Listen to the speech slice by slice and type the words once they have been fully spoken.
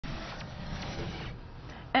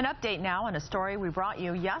An update now on a story we brought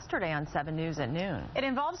you yesterday on 7 News at noon. It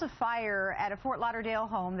involves a fire at a Fort Lauderdale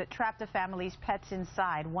home that trapped a family's pets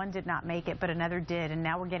inside. One did not make it, but another did, and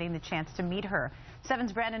now we're getting the chance to meet her.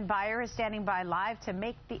 7's Brandon Beyer is standing by live to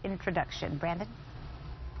make the introduction. Brandon?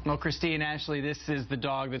 Well, Christine, Ashley, this is the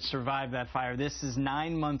dog that survived that fire. This is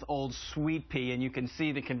 9-month-old Sweet Pea, and you can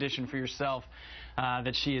see the condition for yourself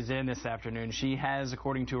that she is in this afternoon. She has,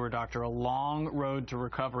 according to her doctor, a long road to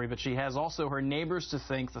recovery, but she has also her neighbors to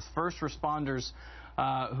thank, the first responders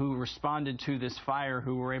who responded to this fire,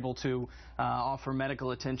 who were able to offer medical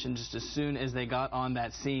attention just as soon as they got on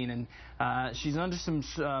that scene. And she's under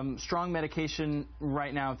some strong medication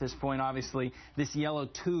right now at this point. Obviously, this yellow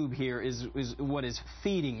tube here is what is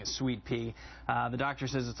feeding Sweet Pea. The doctor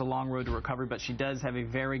says it's a long road to recovery, but she does have a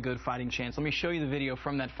very good fighting chance. Let me show you the video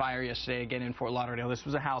from that fire yesterday, again in Fort Lauderdale. This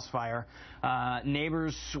was a house fire.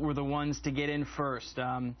 Neighbors were the ones to get in first.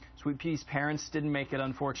 Sweet Pea's parents didn't make it,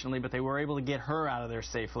 unfortunately, but they were able to get her out of there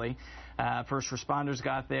safely. First responders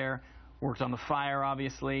got there, worked on the fire,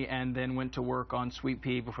 obviously, and then went to work on Sweet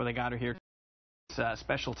Pea before they got her here.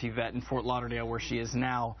 Specialty vet in Fort Lauderdale, where she is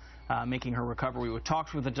now making her recovery. We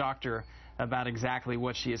talked with the doctor about exactly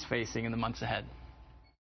what she is facing in the months ahead.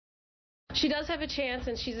 She does have a chance,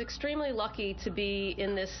 and she's extremely lucky to be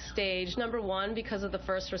in this stage. Number one, because of the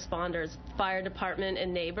first responders, fire department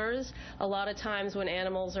and neighbors. A lot of times when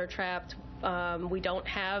animals are trapped, we don't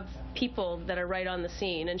have people that are right on the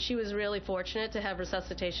scene, and she was really fortunate to have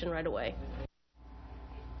resuscitation right away.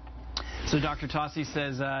 So Dr. Tossi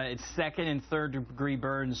says it's second and third degree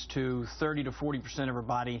burns to 30 to 40% of her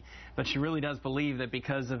body, but she really does believe that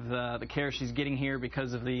because of the care she's getting here,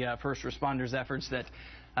 because of the first responders' efforts, that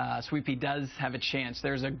Sweet Pea does have a chance.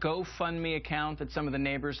 There's a GoFundMe account that some of the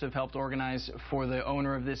neighbors have helped organize for the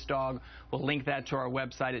owner of this dog. We'll link that to our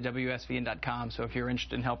website at WSVN.com, so if you're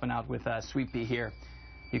interested in helping out with Sweet Pea here,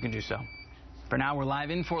 you can do so. For now, we're live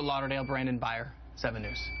in Fort Lauderdale. Brandon Beyer, 7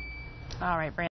 News. All right, Brandon.